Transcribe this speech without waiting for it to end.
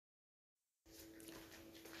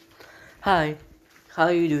Hi, how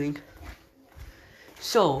are you doing?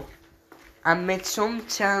 So, I made some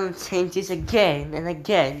channel changes again and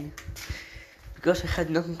again because I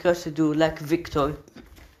had nothing else to do, like Victor.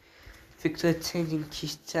 Victor changing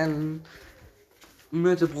his channel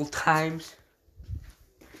multiple times.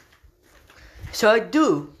 So I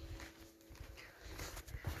do.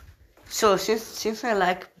 So since I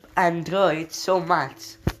like Android so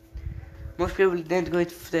much, most people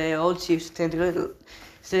Android the old series Android.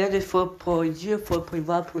 Standard 4.0, 4.1,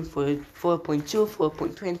 4.2,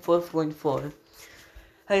 4.3, and 4.4.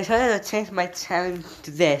 I decided to change my channel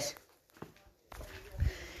to this.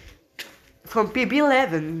 From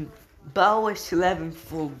PB11, BaoOS 11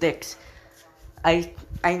 full decks.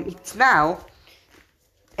 It's now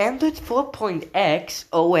Android 4.x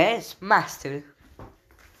OS Master.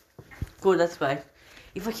 Cool, that's right.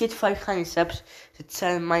 If I hit 500 subs,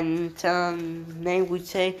 my channel name would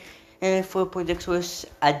say Android 4.x OS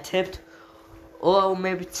Adept. Or I'll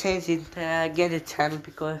maybe change it again the channel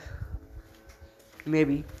because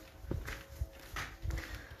maybe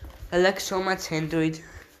I like so much Android.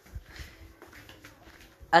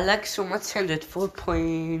 I like so much Android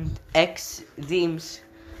 4.x themes.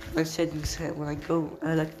 My settings when I go,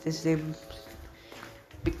 I like this theme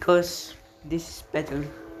because this is better.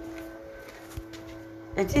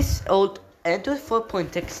 And this old Android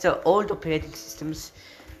 4.x, the old operating systems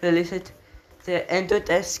released. The Android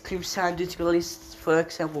ice cream sandwich released, for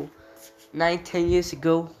example, 9-10 years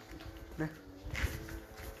ago.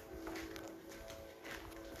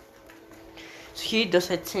 So he does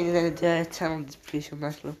a change the channel description,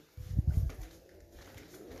 Maslow.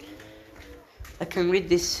 I can read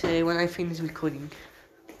this when I finish recording.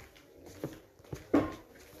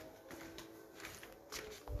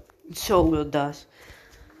 So well does.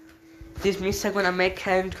 This means I'm gonna make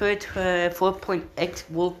Android 4.x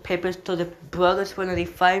wallpapers to the Brothers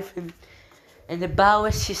 185 and the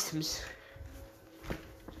BaoOS systems.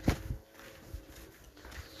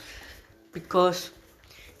 Because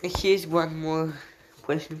here's one more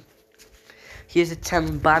question. Here's a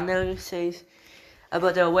channel banner. It says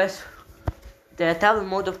about the OS, the tablet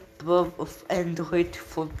mode of Android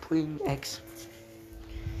 4.x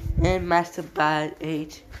and Master by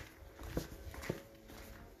 8.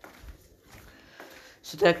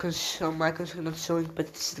 So the icons are not showing, but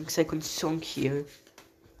things icons showing here.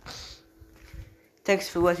 Thanks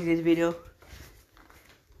for watching this video.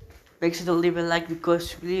 Make sure to leave a like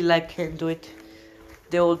because I really like Android.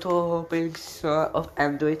 The auto openings of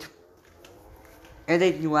Android. And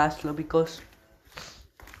the new Aslo because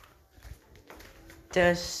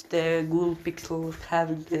there's the Google Pixel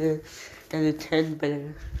having the 10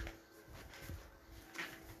 better.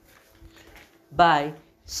 Bye.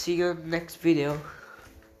 See you next video.